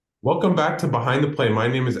Welcome back to Behind the Play. My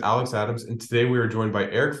name is Alex Adams, and today we are joined by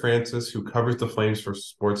Eric Francis, who covers the Flames for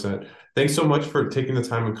Sportsnet. Thanks so much for taking the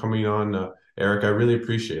time and coming on, Eric. I really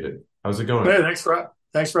appreciate it. How's it going? Hey,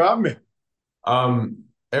 thanks for having me. Um,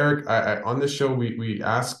 Eric, on this show, we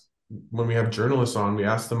ask when we have journalists on, we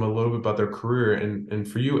ask them a little bit about their career. And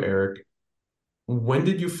for you, Eric, when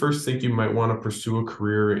did you first think you might want to pursue a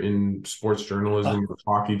career in sports journalism or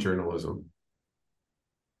hockey journalism?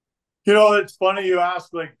 It's funny you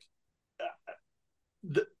ask.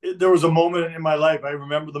 There was a moment in my life. I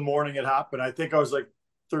remember the morning it happened. I think I was like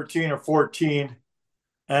 13 or 14,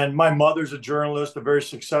 and my mother's a journalist, a very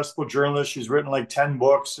successful journalist. She's written like 10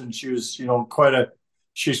 books, and she's quite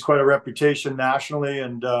a reputation nationally.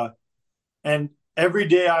 And every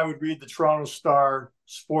day I would read the Toronto Star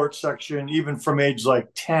sports section, even from age like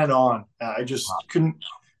 10 on. I just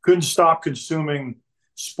couldn't stop consuming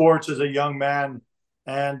sports as a young man.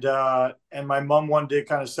 And my mom one day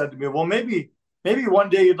kind of said to me, "Well, maybe one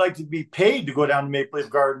day you'd like to be paid to go down to Maple Leaf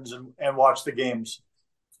Gardens and watch the games."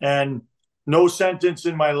 And no sentence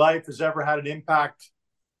in my life has ever had an impact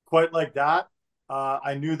quite like that.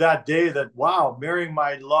 I knew that day that, wow, marrying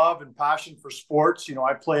my love and passion for sports,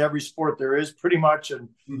 I play every sport there is pretty much, and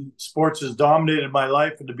sports has dominated my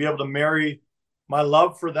life. And to be able to marry my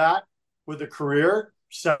love for that with a career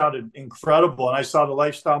sounded incredible. And I saw the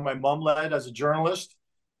lifestyle my mom led as a journalist.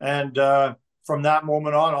 And from that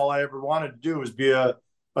moment on, all I ever wanted to do was be a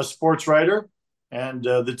sports writer. And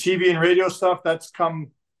the TV and radio stuff, that's come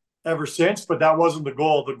ever since, but that wasn't the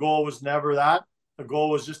goal. The goal was never that. The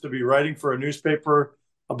goal was just to be writing for a newspaper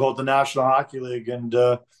about the National Hockey League. And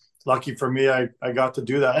lucky for me, I got to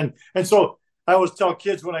do that. And so I always tell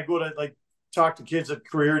kids when I go to like talk to kids at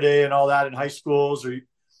career day and all that in high schools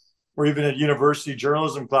or even at university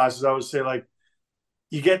journalism classes, I would say like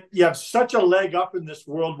you have such a leg up in this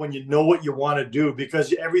world when you know what you want to do,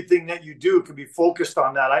 because everything that you do can be focused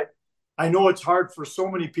on that. I know it's hard for so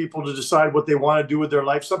many people to decide what they want to do with their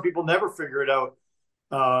life. Some people never figure it out.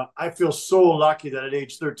 I feel so lucky that at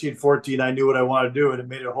age 13, 14, I knew what I wanted to do, and it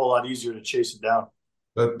made it a whole lot easier to chase it down.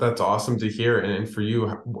 That's awesome to hear. And for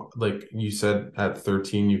you, like you said, at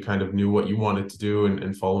 13, you kind of knew what you wanted to do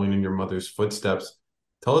and following in your mother's footsteps.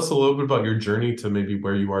 Tell us a little bit about your journey to maybe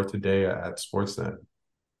where you are today at Sportsnet.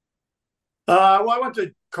 Well, I went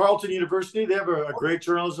to Carleton University. They have a great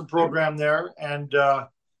journalism program there, and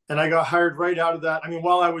I got hired right out of that. I mean,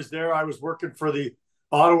 while I was there, I was working for the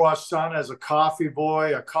Ottawa Sun as a coffee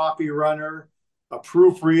boy, a copy runner, a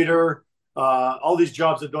proofreader, all these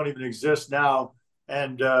jobs that don't even exist now.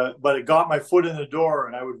 And but it got my foot in the door,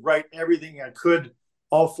 and I would write everything I could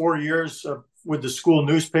all 4 years with the school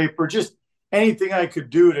newspaper, just anything I could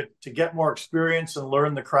do to get more experience and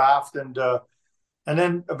learn the craft. And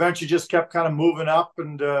then eventually just kept kind of moving up.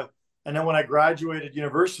 And then when I graduated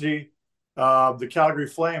university, the Calgary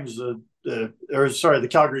Flames, the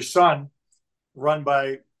Calgary Sun, run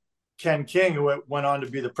by Ken King, who went on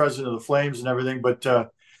to be the president of the Flames and everything.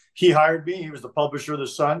 But he hired me. He was the publisher of the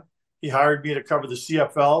Sun. He hired me to cover the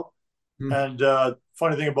CFL. Hmm. And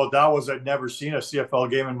funny thing about that was I'd never seen a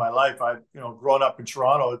CFL game in my life. Growing up in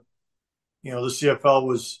Toronto, the CFL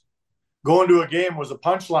was going to a game was a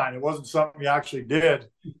punchline. It wasn't something you actually did.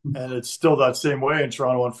 And it's still that same way in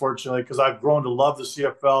Toronto, unfortunately, because I've grown to love the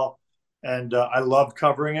CFL, and I loved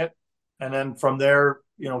covering it. And then from there,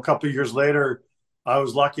 a couple of years later, I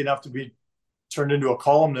was lucky enough to be turned into a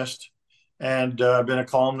columnist, and I've been a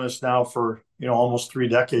columnist now for, almost 3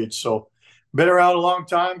 decades. So been around a long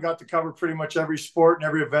time, got to cover pretty much every sport and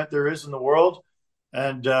every event there is in the world,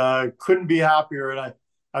 and couldn't be happier. And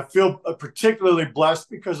I feel particularly blessed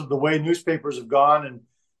because of the way newspapers have gone, and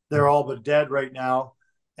they're all but dead right now.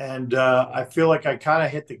 And I feel like I kind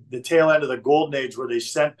of hit the tail end of the golden age where they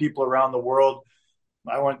sent people around the world.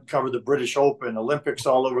 I went and covered the British Open, Olympics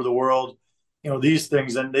all over the world, these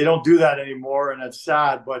things, and they don't do that anymore. And it's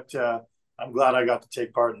sad, but I'm glad I got to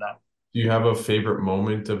take part in that. Do you have a favorite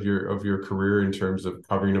moment of your career in terms of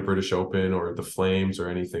covering a British Open or the Flames or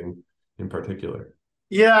anything in particular?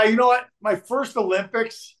 Yeah, you know what? My first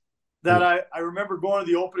Olympics that I remember going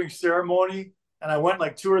to the opening ceremony, and I went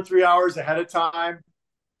like 2 or 3 hours ahead of time,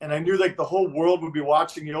 and I knew like the whole world would be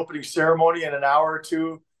watching the opening ceremony in an hour or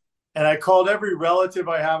two. And I called every relative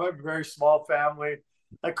I have. I have a very small family.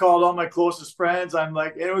 I called all my closest friends. I'm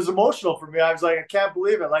like, and it was emotional for me. I was like, I can't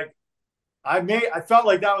believe it. Like I felt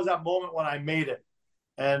like that was that moment when I made it.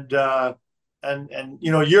 And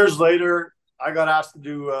years later, I got asked to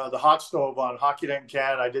do the hot stove on Hockey Night in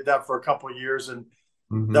Canada. I did that for a couple of years, and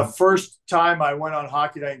the Hmm. first time I went on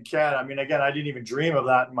Hockey Night in Canada, I mean, again, I didn't even dream of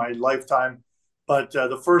that in my lifetime, but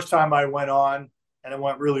the first time I went on and it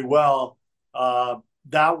went really well,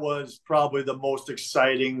 that was probably the most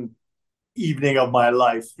exciting evening of my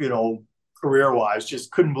life, career wise.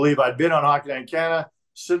 Just couldn't believe I'd been on Hockey Night in Canada,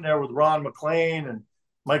 sitting there with Ron McLean and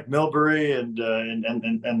Mike Milbury and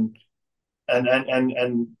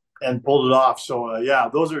pulled it off. So yeah,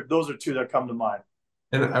 those are two that come to mind.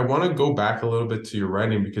 And I want to go back a little bit to your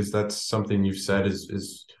writing because that's something you've said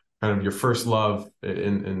is kind of your first love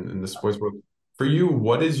in the sports world. For you,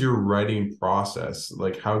 what is your writing process?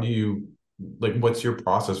 Like, how do you like? What's your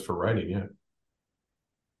process for writing? Yeah.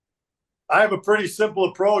 I have a pretty simple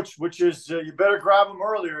approach, which is you better grab them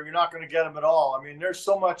earlier. You're not going to get them at all. I mean, there's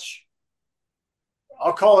so much.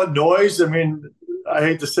 I'll call it noise. I mean, I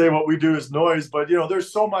hate to say what we do is noise, but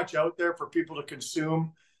there's so much out there for people to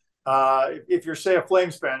consume. If you're, say, a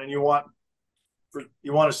Flames fan and you want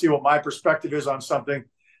to see what my perspective is on something,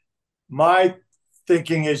 my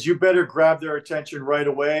thinking is you better grab their attention right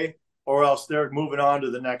away, or else they're moving on to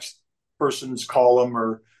the next person's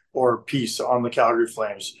column or piece on the Calgary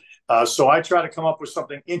Flames. So I try to come up with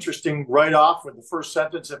something interesting right off with the first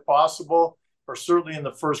sentence if possible, or certainly in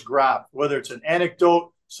the first grab, whether it's an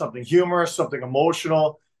anecdote, something humorous, something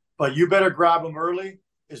emotional. But you better grab them early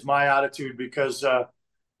is my attitude because, and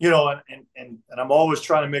I'm always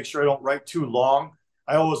trying to make sure I don't write too long.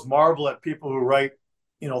 I always marvel at people who write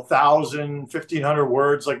 1,000, 1,500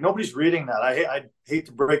 words. Like nobody's reading that. I hate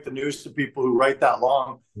to break the news to people who write that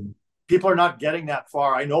long. People are not getting that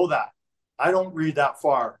far. I know that. I don't read that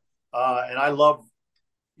far. And I love,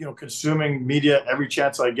 consuming media every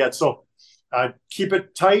chance I get. So keep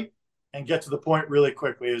it tight and get to the point really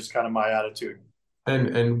quickly is kind of my attitude.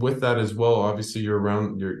 And with that as well, obviously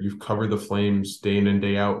you've covered the Flames day in and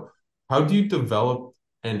day out. How do you develop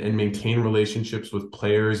and maintain relationships with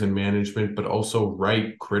players and management, but also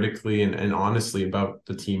write critically and honestly about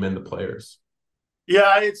the team and the players?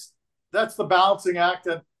 Yeah, that's the balancing act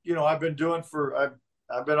that I've been doing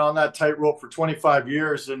I've been on that tightrope for 25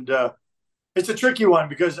 years, and it's a tricky one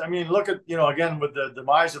because I mean, look at again with the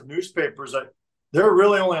demise of newspapers, there are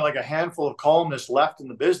really only like a handful of columnists left in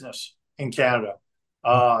the business in Canada.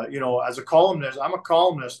 As a columnist, I'm a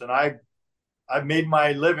columnist, and I've made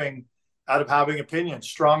my living out of having opinions,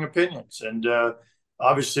 strong opinions, and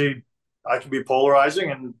obviously I can be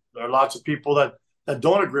polarizing, and there are lots of people that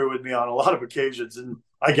don't agree with me on a lot of occasions, and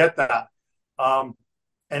I get that.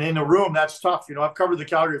 And in the room, that's tough. I've covered the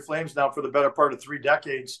Calgary Flames now for the better part of 3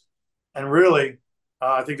 decades, and really,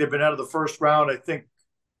 I think they've been out of the first round. I think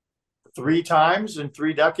 3 times in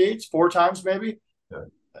 3 decades, 4 times maybe. Yeah.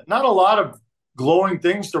 Not a lot of glowing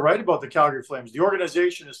things to write about the Calgary Flames. The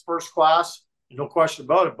organization is first class, no question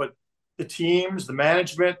about it. But the teams, the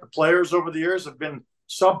management, the players over the years have been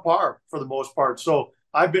subpar for the most part. So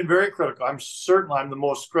I've been very critical. I'm certain I'm the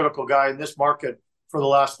most critical guy in this market for the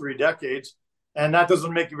last 3 decades. And that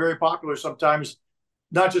doesn't make you very popular sometimes,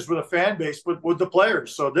 not just with a fan base, but with the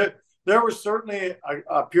players. So there was certainly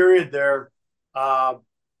a period there,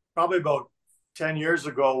 probably about 10 years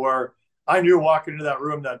ago, where I knew walking into that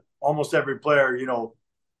room that almost every player, I don't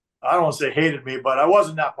want to say hated me, but I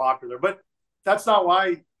wasn't that popular. But that's not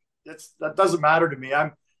why. That doesn't matter to me.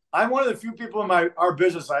 I'm one of the few people in our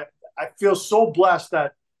business. I feel so blessed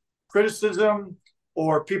that criticism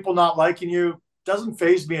or people not liking you doesn't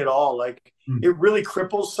faze me at all. Like it really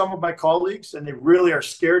cripples some of my colleagues, and they really are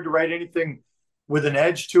scared to write anything with an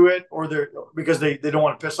edge to it, or because they don't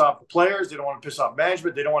want to piss off the players, they don't want to piss off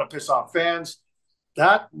management, they don't want to piss off fans.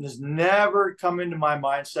 That has never come into my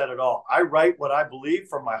mindset at all. I write what I believe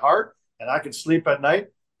from my heart, and I can sleep at night.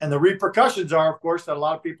 And the repercussions are, of course, that a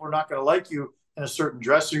lot of people are not going to like you in a certain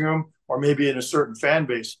dressing room or maybe in a certain fan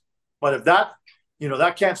base. But if that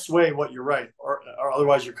can't sway what you write, or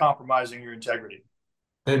otherwise you're compromising your integrity.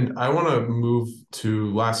 And I want to move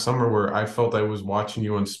to last summer where I felt I was watching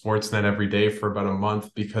you on Sportsnet every day for about a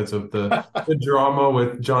month because of the drama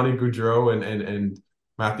with Johnny Gaudreau and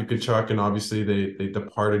Matthew Tkachuk, and obviously they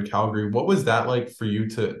departed Calgary. What was that like for you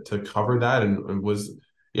to cover that? And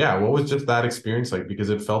what was just that experience like?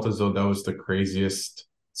 Because it felt as though that was the craziest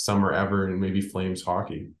summer ever in maybe Flames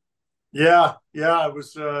hockey. Yeah. I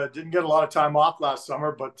was didn't get a lot of time off last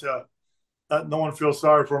summer, but no one feels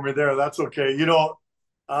sorry for me there. That's okay.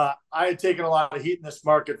 I had taken a lot of heat in this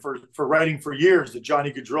market for writing for years that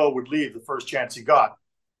Johnny Gaudreau would leave the first chance he got.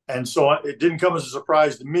 And so it didn't come as a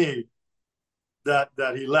surprise to me that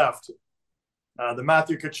he left. The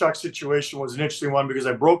Matthew Tkachuk situation was an interesting one because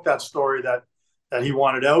I broke that story that he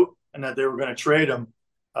wanted out and that they were going to trade him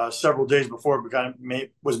several days before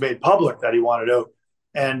it was made public that he wanted out.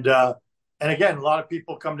 And again, a lot of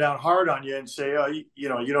people come down hard on you and say, oh, you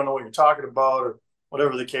don't know what you're talking about or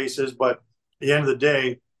whatever the case is. But at the end of the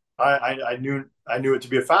day, I knew I knew it to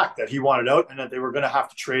be a fact that he wanted out and that they were going to have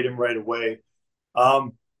to trade him right away.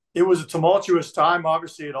 Um, it was a tumultuous time.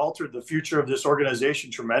 Obviously, it altered the future of this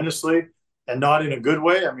organization tremendously, and not in a good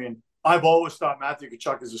way. I mean, I've always thought Matthew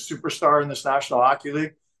Tkachuk is a superstar in this National Hockey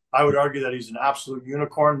League. I would argue that he's an absolute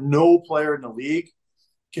unicorn. No player in the league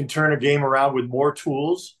can turn a game around with more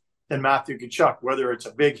tools than Matthew Tkachuk, whether it's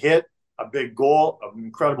a big hit, a big goal, an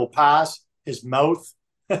incredible pass, his mouth,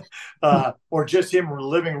 or just him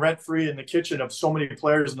living rent free in the kitchen of so many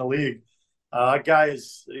players in the league. That guy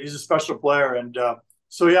he's a special player, and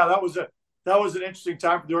so yeah, that was an interesting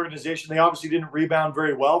time for the organization. They obviously didn't rebound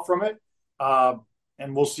very well from it,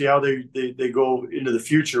 and we'll see how they go into the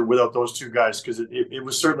future without those two guys, because it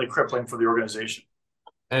was certainly crippling for the organization.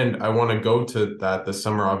 And I want to go to that this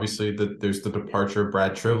summer. Obviously, there's the departure of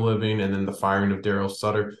Brad Trivliving and then the firing of Daryl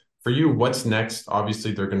Sutter. For you, what's next?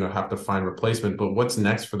 Obviously, they're going to have to find replacement, but what's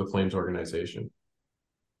next for the Flames organization?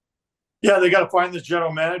 Yeah, they got to find this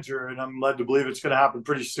general manager, and I'm led to believe it's going to happen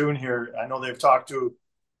pretty soon here. I know they've talked to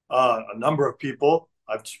a number of people.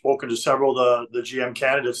 I've spoken to several of the GM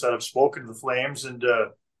candidates that have spoken to the Flames, and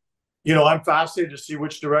I'm fascinated to see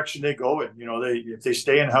which direction they go in. If they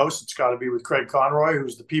stay in house, it's got to be with Craig Conroy,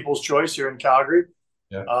 who's the people's choice here in Calgary.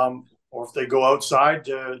 Yeah. Or if they go outside,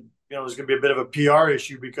 there's going to be a bit of a PR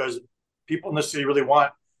issue, because people in the city really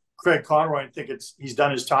want Craig Conroy and think he's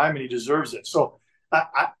done his time and he deserves it. So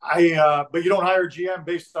but you don't hire a GM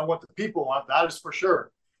based on what the people want. That is for sure.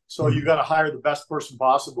 So you got to hire the best person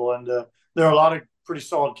possible. And there are a lot of pretty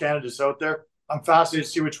solid candidates out there. I'm fascinated to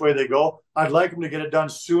see which way they go. I'd like them to get it done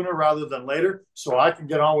sooner rather than later, so I can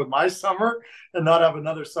get on with my summer and not have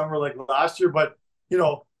another summer like last year. But,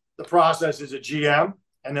 the process is a GM.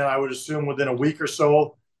 And then I would assume within a week or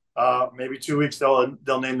so, maybe 2 weeks, they'll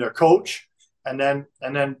name their coach. And then,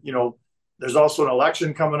 there's also an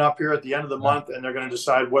election coming up here at the end of the month, and they're going to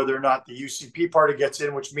decide whether or not the UCP party gets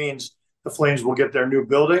in, which means the Flames will get their new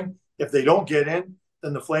building. If they don't get in,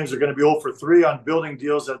 then the Flames are going to be 0 for 3 on building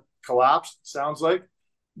deals that collapsed, sounds like.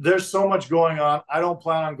 There's so much going on. I don't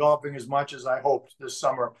plan on golfing as much as I hoped this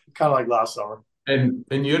summer, kind of like last summer. And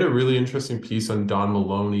you had a really interesting piece on Don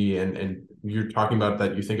Maloney, and you're talking about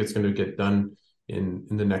that you think it's going to get done in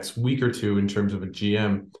the next week or two in terms of a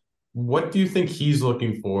GM. What do you think he's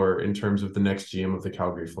looking for in terms of the next GM of the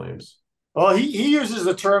Calgary Flames? Well, he uses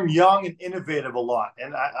the term young and innovative a lot.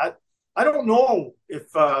 And I don't know if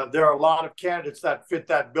there are a lot of candidates that fit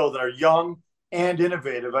that bill that are young and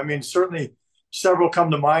innovative. I mean, certainly several come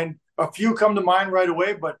to mind. A few come to mind right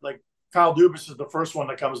away, but like Kyle Dubas is the first one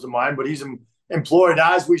that comes to mind. But he's employed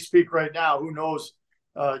as we speak right now. Who knows,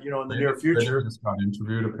 in the near future. Just got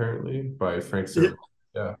interviewed apparently by Frank Servo.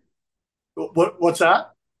 Yeah. What's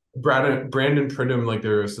that? Brandon Pridham, like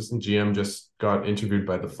their assistant GM, just got interviewed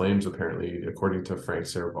by the Flames, apparently, according to Frank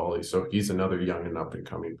Servo. So he's another young and up and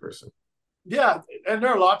coming person. Yeah, and there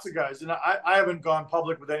are lots of guys, and I haven't gone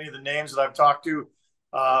public with any of the names that I've talked to,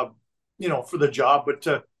 for the job. But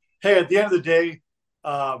hey, at the end of the day,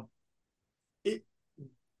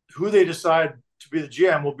 who they decide to be the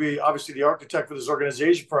GM will be obviously the architect for this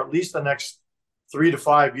organization for at least the next 3 to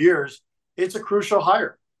 5 years. It's a crucial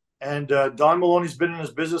hire. And Don Maloney's been in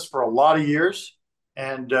this business for a lot of years.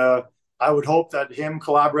 And I would hope that him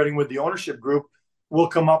collaborating with the ownership group will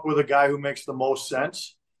come up with a guy who makes the most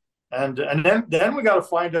sense. And then we got to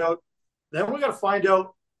find out. Then we got to find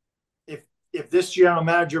out if this general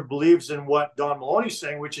manager believes in what Don Maloney's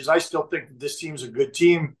saying, which is I still think this team's a good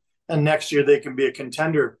team, and next year they can be a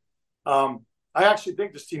contender. I actually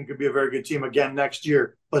think this team could be a very good team again next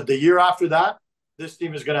year. But the year after that, this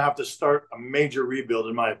team is going to have to start a major rebuild,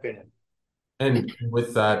 in my opinion. And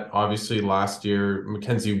with that, obviously last year,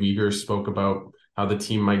 Mackenzie Weegar spoke about how the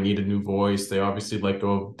team might need a new voice. They obviously let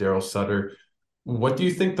go of Daryl Sutter. What do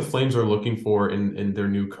you think the Flames are looking for in their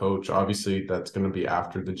new coach? Obviously, that's going to be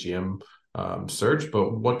after the GM search,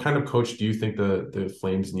 but what kind of coach do you think the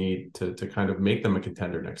Flames need to kind of make them a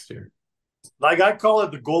contender next year? Like I call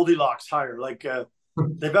it the Goldilocks hire. Like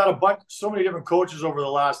they've had so many different coaches over the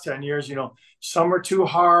last 10 years. Some are too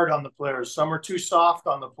hard on the players. Some are too soft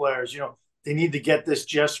on the players. They need to get this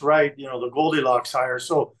just right, the Goldilocks hire.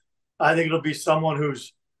 So I think it'll be someone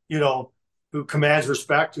who's, who commands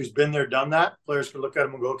respect, who's been there, done that. Players can look at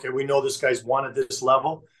him and go, okay, we know this guy's won at this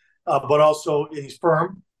level, but also he's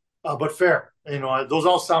firm, but fair. Those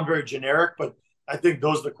all sound very generic, but I think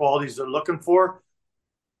those are the qualities they're looking for.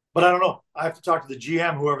 But I don't know. I have to talk to the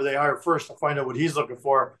GM, whoever they hire first, to find out what he's looking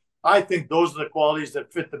for. I think those are the qualities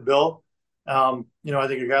that fit the bill. I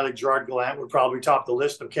think a guy like Gerard Gallant would probably top the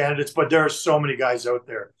list of candidates, but there are so many guys out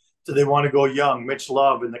there. Do they want to go young? Mitch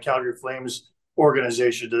Love in the Calgary Flames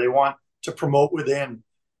organization. Do they want to promote within?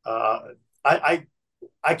 I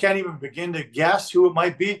I can't even begin to guess who it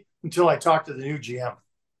might be until I talk to the new GM.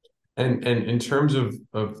 And in terms of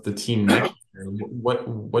the team next year,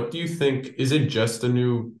 what do you think? Is it just a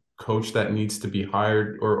new coach that needs to be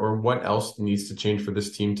hired, or what else needs to change for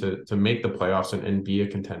this team to make the playoffs and be a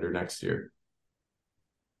contender next year?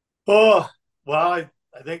 Oh, well, I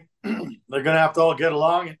think they're going to have to all get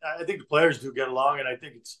along. And I think the players do get along. And I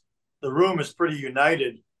think the room is pretty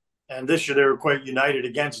united. And this year they were quite united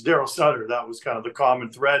against Daryl Sutter. That was kind of the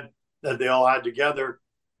common thread that they all had together.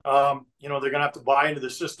 They're going to have to buy into the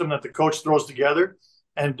system that the coach throws together,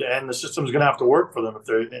 and the system's going to have to work for them. If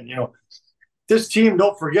they're, and this team,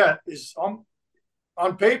 don't forget, is on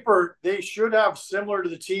paper they should have similar to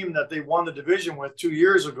the team that they won the division with 2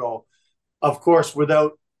 years ago. Of course,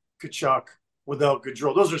 without Tkachuk, without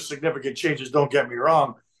Gaudreau. Those are significant changes, don't get me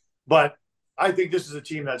wrong. But I think this is a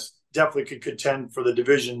team that's definitely could contend for the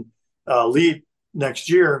division lead next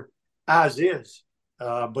year, as is.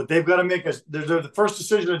 But they've got to make us. The first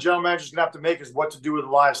decision the general manager is going to have to make is what to do with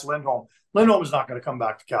Elias Lindholm. Lindholm is not going to come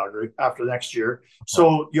back to Calgary after next year.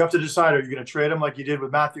 So you have to decide, are you going to trade him like you did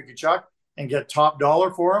with Matthew Tkachuk and get top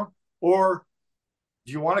dollar for him? Or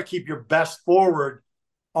do you want to keep your best forward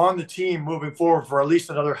on the team moving forward for at least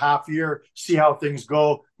another half year, see how things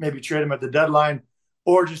go, maybe trade him at the deadline,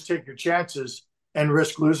 or just take your chances and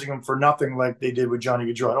risk losing him for nothing like they did with Johnny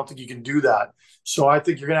Gaudreau? I don't think you can do that. So I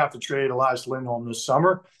think you're going to have to trade Elias Lindholm this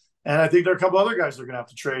summer. And I think there are a couple other guys they're going to have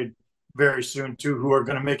to trade very soon, too, who are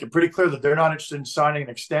going to make it pretty clear that they're not interested in signing an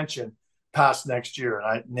extension past next year.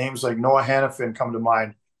 And names like Noah Hannafin come to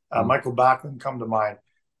mind, Michael Backlund come to mind.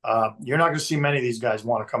 You're not going to see many of these guys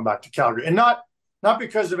want to come back to Calgary. And not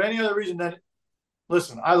because of any other reason than,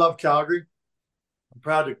 listen, I love Calgary. I'm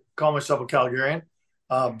proud to call myself a Calgarian.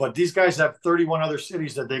 But these guys have 31 other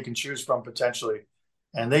cities that they can choose from potentially.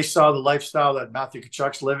 And they saw the lifestyle that Matthew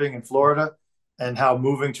Tkachuk's living in Florida and how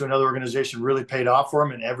moving to another organization really paid off for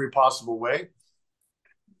him in every possible way.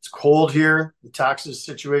 It's cold here. The taxes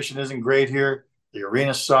situation isn't great here. The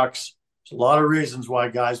arena sucks. There's a lot of reasons why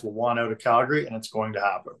guys will want out of Calgary, and it's going to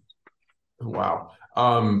happen. Wow.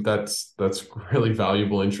 That's really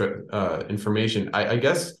valuable information. I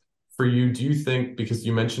guess for you, do you think, because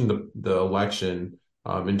you mentioned the election,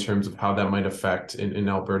 in terms of how that might affect in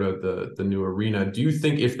Alberta the new arena, do you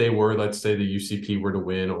think if they were, let's say the UCP were to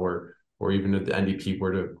win, or even if the NDP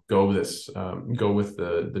were to go with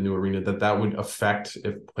the new arena, that would affect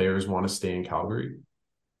if players want to stay in Calgary?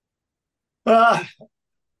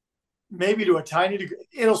 Maybe to a tiny degree.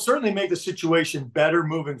 It'll certainly make the situation better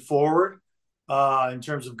moving forward, in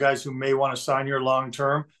terms of guys who may want to sign here long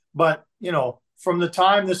term. But from the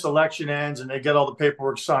time this election ends and they get all the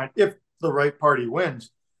paperwork signed, if the right party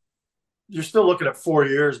wins, you're still looking at 4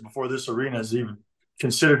 years before this arena is even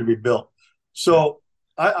considered to be built. So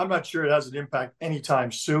I'm not sure it has an impact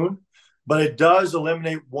anytime soon, but it does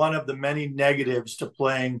eliminate one of the many negatives to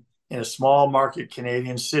playing in a small market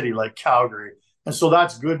Canadian city like Calgary. And so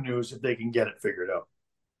that's good news if they can get it figured out.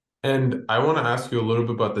 And I want to ask you a little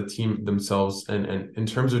bit about the team themselves, and in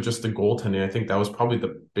terms of just the goaltending. I think that was probably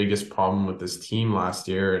the biggest problem with this team last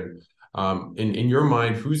year. And in your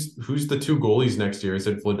mind, who's the two goalies next year? Is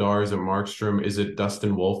it Vladar? Is it Markstrom? Is it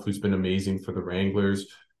Dustin Wolf, who's been amazing for the Wranglers?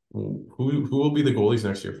 Who will be the goalies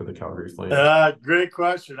next year for the Calgary Flames? Great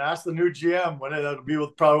question. Ask the new GM. That'll be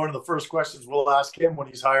probably one of the first questions we'll ask him when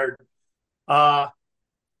he's hired.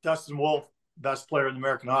 Dustin Wolf, best player in the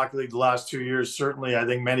American Hockey League the last 2 years. Certainly, I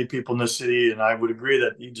think many people in this city, and I would agree,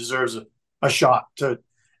 that he deserves a shot to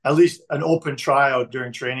at least an open tryout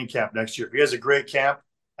during training camp next year. If he has a great camp,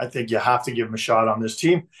 I think you have to give him a shot on this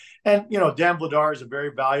team. And, Dan Vladar is a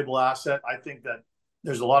very valuable asset. I think that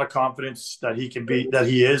there's a lot of confidence that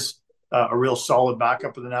he is a real solid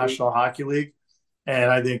backup of the National Hockey League.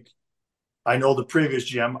 And I know the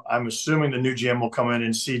previous GM, I'm assuming the new GM will come in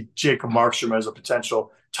and see Jacob Markstrom as a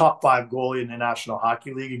potential top 5 goalie in the National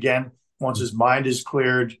Hockey League again, once his mind is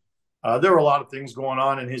cleared. There were a lot of things going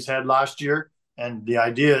on in his head last year. And the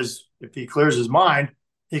idea is if he clears his mind,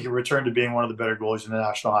 he can return to being one of the better goalies in the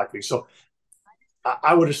National Hockey League. So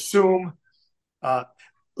I would assume,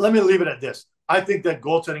 let me leave it at this. I think that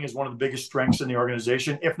goaltending is one of the biggest strengths in the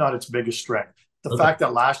organization, if not its biggest strength. The fact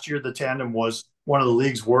that last year the tandem was one of the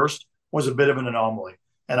league's worst was a bit of an anomaly.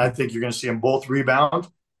 And I think you're going to see them both rebound.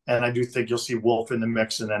 And I do think you'll see Wolf in the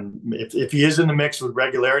mix. And then if he is in the mix with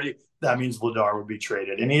regularity, that means Vladar would be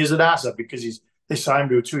traded. And he is an asset because they signed him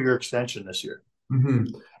to a 2-year extension this year. Mm-hmm.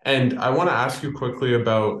 And I want to ask you quickly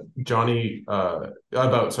about Jonathan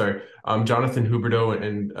Huberdeau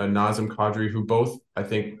and Nazem Kadri, who both, I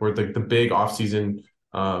think, were the big offseason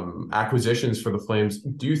acquisitions for the Flames.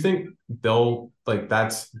 Do you think they'll like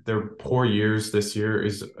that's their poor years this year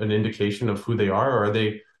is an indication of who they are, or are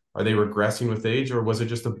they regressing with age, or was it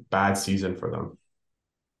just a bad season for them?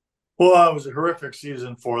 Well, it was a horrific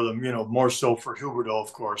season for them, more so for Huberdeau,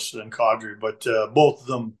 of course, than Kadri, but both of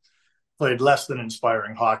them played less than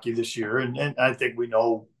inspiring hockey this year. And I think we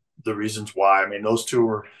know the reasons why. I mean, those two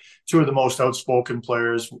were two of the most outspoken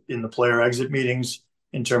players in the player exit meetings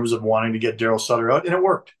in terms of wanting to get Daryl Sutter out, and it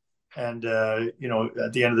worked. And, at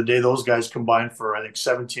the end of the day, those guys combined for, I think,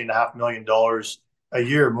 $17.5 million a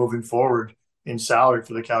year moving forward in salary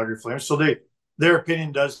for the Calgary Flames. So their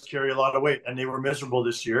opinion does carry a lot of weight, and they were miserable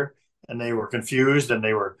this year, and they were confused, and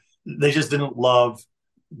they just didn't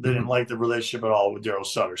Mhm. like the relationship at all with Daryl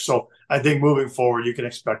Sutter. So I think moving forward, you can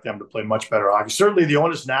expect them to play much better hockey. Certainly, the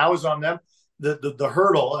onus now is on them. The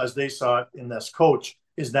hurdle, as they saw it in this coach,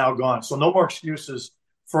 is now gone. So no more excuses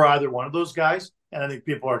for either one of those guys. And I think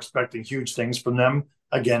people are expecting huge things from them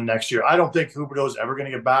again next year. I don't think Huberdeau is ever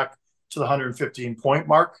going to get back to the 115-point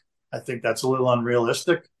mark. I think that's a little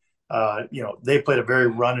unrealistic. They played a very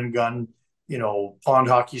run and gun, pond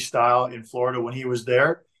hockey style in Florida when he was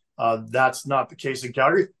there. That's not the case in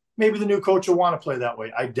Calgary. Maybe the new coach will want to play that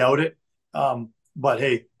way. I doubt it. But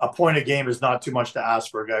hey, a point a game is not too much to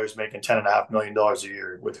ask for a guy who's making $10.5 million a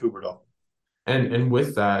year with Huberdeau. And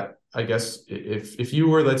with that, I guess if you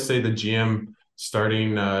were, let's say, the GM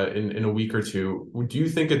starting in a week or two, do you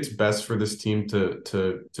think it's best for this team to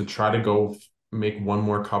try to go make one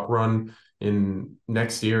more cup run in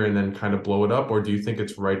next year and then kind of blow it up, or do you think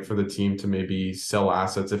it's right for the team to maybe sell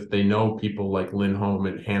assets if they know people like Lindholm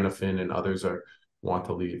and Hannafin and others are want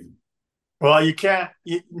to leave? Well, you can't,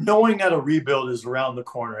 knowing that a rebuild is around the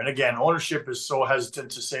corner. And again, ownership is so hesitant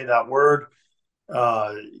to say that word.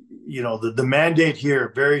 Uh, the mandate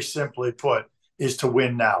here, very simply put, is to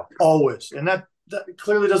win now, always. And that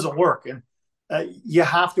clearly doesn't work. And you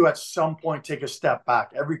have to, at some point, take a step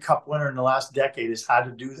back. Every cup winner in the last decade has had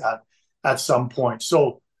to do that at some point.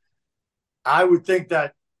 So I would think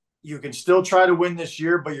that you can still try to win this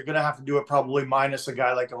year, but you're going to have to do it probably minus a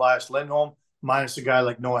guy like Elias Lindholm, minus a guy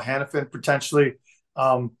like Noah Hannafin potentially.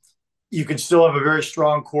 Um, you can still have a very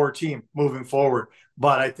strong core team moving forward.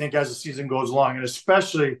 But I think as the season goes along, and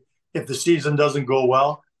especially if the season doesn't go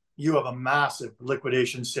well, you have a massive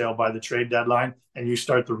liquidation sale by the trade deadline, and you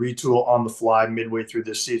start the retool on the fly midway through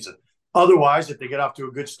this season. Otherwise, if they get off to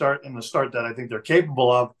a good start and the start that I think they're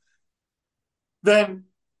capable of, then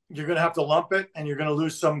you're going to have to lump it and you're going to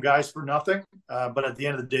lose some guys for nothing. But at the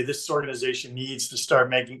end of the day, this organization needs to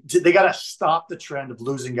start they got to stop the trend of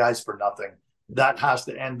losing guys for nothing. That has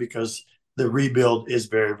to end because the rebuild is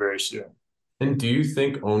very, very soon. And do you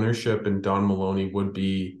think ownership and Don Maloney would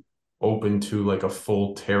be open to like a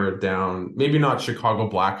full tear it down, maybe not Chicago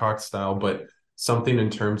Blackhawks style, but something in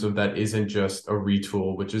terms of that isn't just a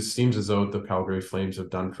retool, which it seems as though the Calgary Flames have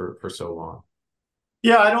done for so long?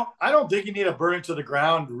 Yeah, I don't think you need a burning to the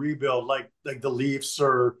ground rebuild like the Leafs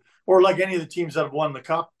or like any of the teams that have won the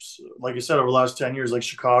cups. Like I said, over the last 10 years, like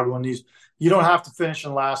Chicago and these, you don't have to finish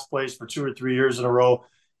in last place for 2 or 3 years in a row.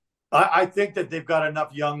 I think that they've got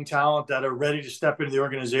enough young talent that are ready to step into the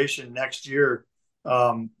organization next year.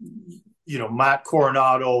 Um, Matt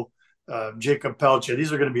Coronado, Jacob Pelche,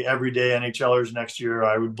 these are going to be everyday NHLers next year,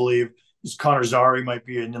 I would believe. Connor Zary might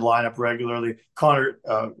be in the lineup regularly.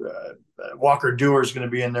 Walker Dewar is going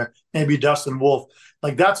to be in there. Maybe Dustin Wolf.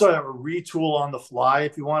 Like that's a retool on the fly,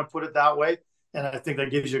 if you want to put it that way. And I think that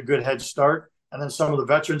gives you a good head start. And then some of the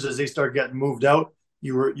veterans, as they start getting moved out,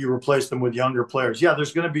 you replace them with younger players. Yeah,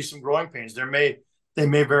 there's going to be some growing pains. They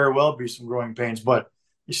may very well be some growing pains, but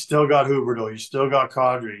you still got Huberdeau, you still got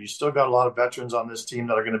Kadri, you still got a lot of veterans on this team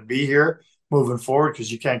that are going to be here moving forward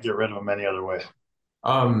because you can't get rid of them any other way.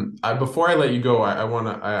 Before I let you go,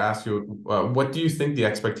 I ask you, what do you think the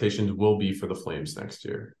expectations will be for the Flames next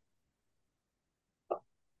year?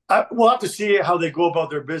 We'll have to see how they go about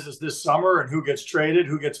their business this summer and who gets traded,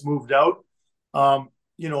 who gets moved out.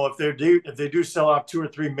 If they do sell off two or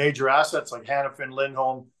three major assets like Hannafin,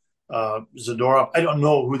 Lindholm, Zadorov, I don't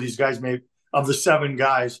know who these guys may of the seven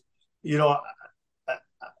guys. You know,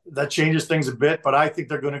 that changes things a bit, but I think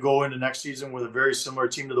they're going to go into next season with a very similar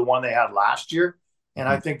team to the one they had last year. And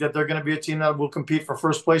I think that they're going to be a team that will compete for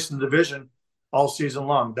first place in the division all season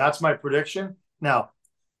long. That's my prediction. Now,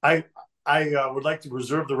 I would like to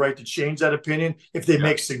reserve the right to change that opinion if they Yeah.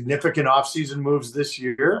 make significant offseason moves this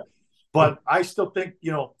year. But I still think,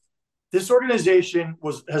 this organization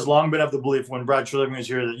has long been of the belief when Brad Treliving was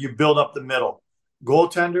here that you build up the middle,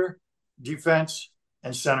 goaltender, defense,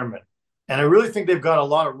 and centerman. And I really think they've got a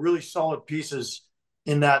lot of really solid pieces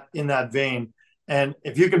in that vein. And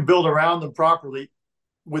if you can build around them properly,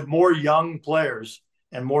 with more young players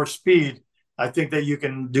and more speed, I think that you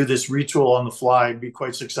can do this retool on the fly and be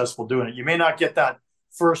quite successful doing it. You may not get that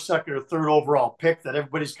first, second, or third overall pick that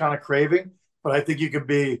everybody's kind of craving, but I think you could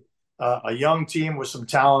be a young team with some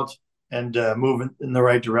talent and move in the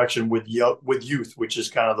right direction with youth, which is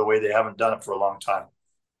kind of the way they haven't done it for a long time.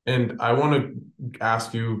 And I want to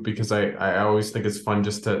ask you because I always think it's fun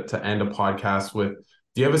just to end a podcast with.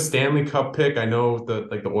 Do you have a Stanley Cup pick? I know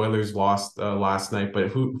the Oilers lost last night, but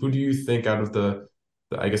who do you think out of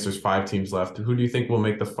I guess there's 5 teams left. Who do you think will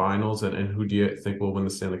make the finals, and who do you think will win the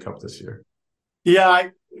Stanley Cup this year? Yeah,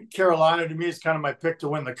 Carolina to me is kind of my pick to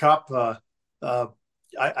win the cup. Uh,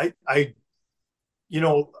 I you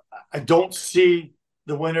know, I don't see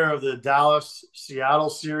the winner of the Dallas Seattle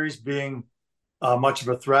series being much of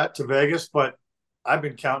a threat to Vegas, but I've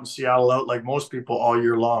been counting Seattle out like most people all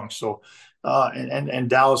year long. So, and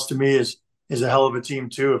Dallas to me is a hell of a team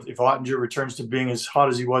too. If Ottinger returns to being as hot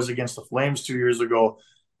as he was against the Flames 2 years ago,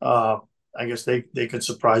 I guess they could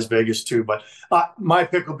surprise Vegas too. But my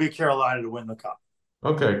pick will be Carolina to win the cup.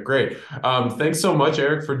 Okay, great. Thanks so much,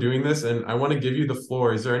 Eric, for doing this. And I want to give you the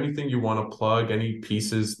floor. Is there anything you want to plug? Any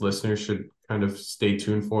pieces listeners should kind of stay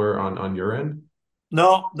tuned for on your end?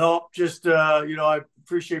 No, just I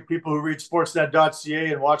appreciate people who read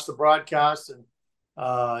sportsnet.ca and watch the broadcast, and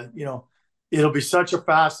it'll be such a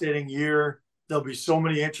fascinating year. There'll be so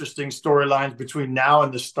many interesting storylines between now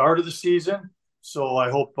and the start of the season. So I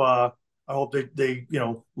hope they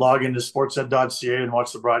log into sportsnet.ca and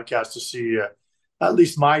watch the broadcast to see at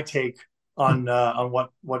least my take on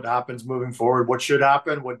what happens moving forward, what should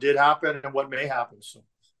happen, what did happen, and what may happen. So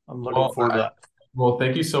I'm looking Well, forward to that. well,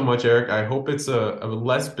 thank you so much, Eric. I hope it's a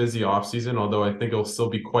less busy off season, although I think it'll still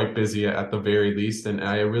be quite busy at the very least. And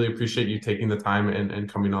I really appreciate you taking the time and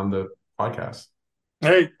coming on the podcast.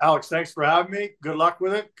 Hey, Alex, thanks for having me. Good luck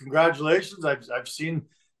with it. Congratulations. I've seen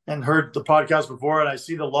and heard the podcast before, and I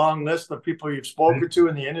see the long list of people you've spoken to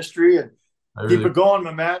in the industry. And I keep really it going,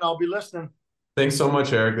 my man. I'll be listening. Thanks so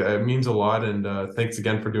much, Eric. It means a lot, and thanks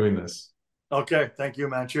again for doing this. Okay, thank you,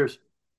 man. Cheers.